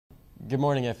Good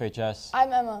morning, FHS.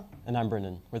 I'm Emma. And I'm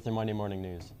Brendan with the Monday Morning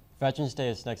News. Veterans Day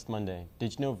is next Monday.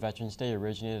 Did you know Veterans Day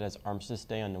originated as Armistice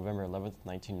Day on November 11th,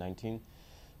 1919,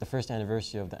 the first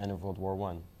anniversary of the end of World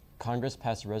War I? Congress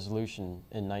passed a resolution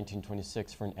in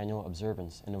 1926 for an annual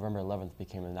observance, and November 11th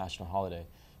became a national holiday,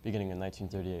 beginning in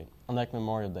 1938. Unlike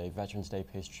Memorial Day, Veterans Day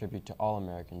pays tribute to all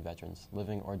American veterans,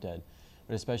 living or dead,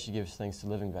 but especially gives thanks to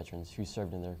living veterans who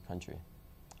served in their country,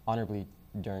 honorably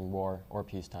during war or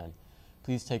peacetime.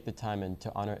 Please take the time and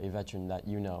to honor a veteran that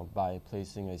you know by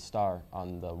placing a star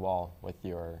on the wall with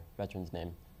your veteran's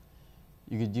name.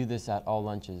 You could do this at all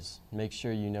lunches. Make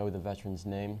sure you know the veteran's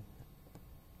name,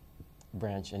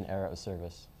 branch, and era of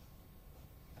service.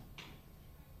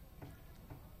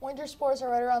 Winter sports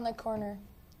are right around the corner.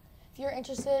 If you're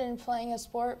interested in playing a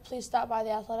sport, please stop by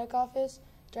the athletic office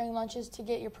during lunches to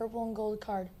get your purple and gold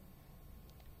card.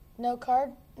 No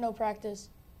card, no practice.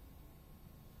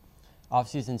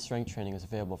 Off-season strength training is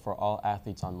available for all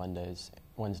athletes on Mondays,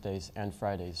 Wednesdays, and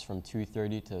Fridays from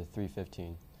 2:30 to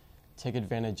 3:15. Take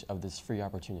advantage of this free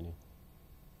opportunity.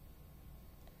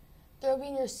 There will be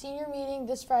your senior meeting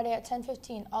this Friday at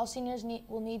 10:15. All seniors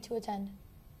will need to attend.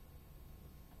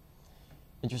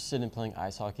 Interested in playing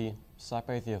ice hockey? Stop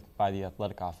by the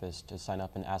athletic office to sign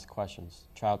up and ask questions.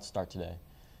 Tryouts start today,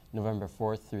 November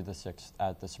 4th through the 6th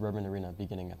at the Suburban Arena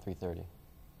beginning at 3:30.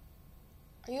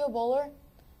 Are you a bowler?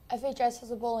 FHS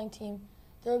has a bowling team.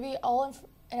 There will be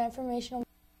an informational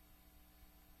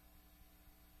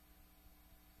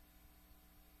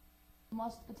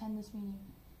must attend this meeting.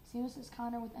 See Mrs.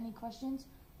 Connor with any questions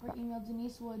or email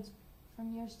Denise Woods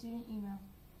from your student email.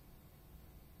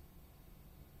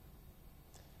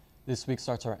 This week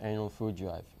starts our annual food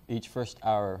drive. Each first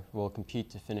hour will compete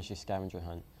to finish a scavenger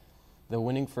hunt. The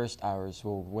winning first hours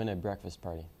will win a breakfast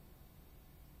party.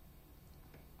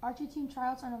 Archery team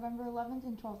tryouts are November 11th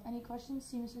and 12th. Any questions?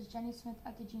 See Mrs. Jenny Smith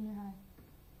at the junior high.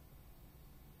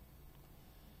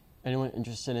 Anyone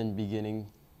interested in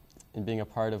being a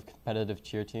part of competitive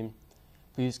cheer team?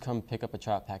 Please come pick up a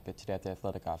tryout packet today at the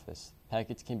athletic office.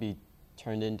 Packets can be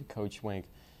turned in to Coach Wank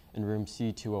in room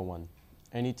C201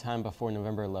 anytime before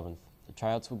November 11th. The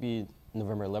tryouts will be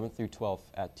November 11th through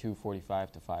 12th at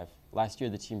 2:45 to 5. Last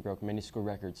year, the team broke many school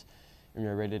records, and we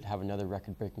are ready to have another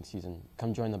record-breaking season.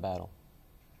 Come join the battle.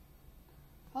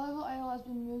 Volleyball AL has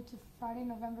been moved to Friday,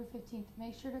 November 15th.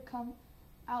 Make sure to come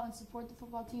out and support the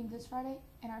football team this Friday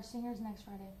and our singers next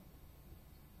Friday.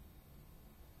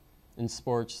 In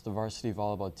sports, the varsity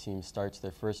volleyball team starts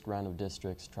their first round of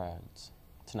districts tryouts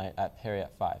tonight at Perry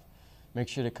at 5. Make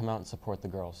sure to come out and support the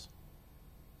girls.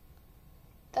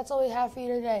 That's all we have for you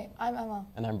today. I'm Emma.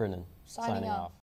 And I'm Brennan. Signing off.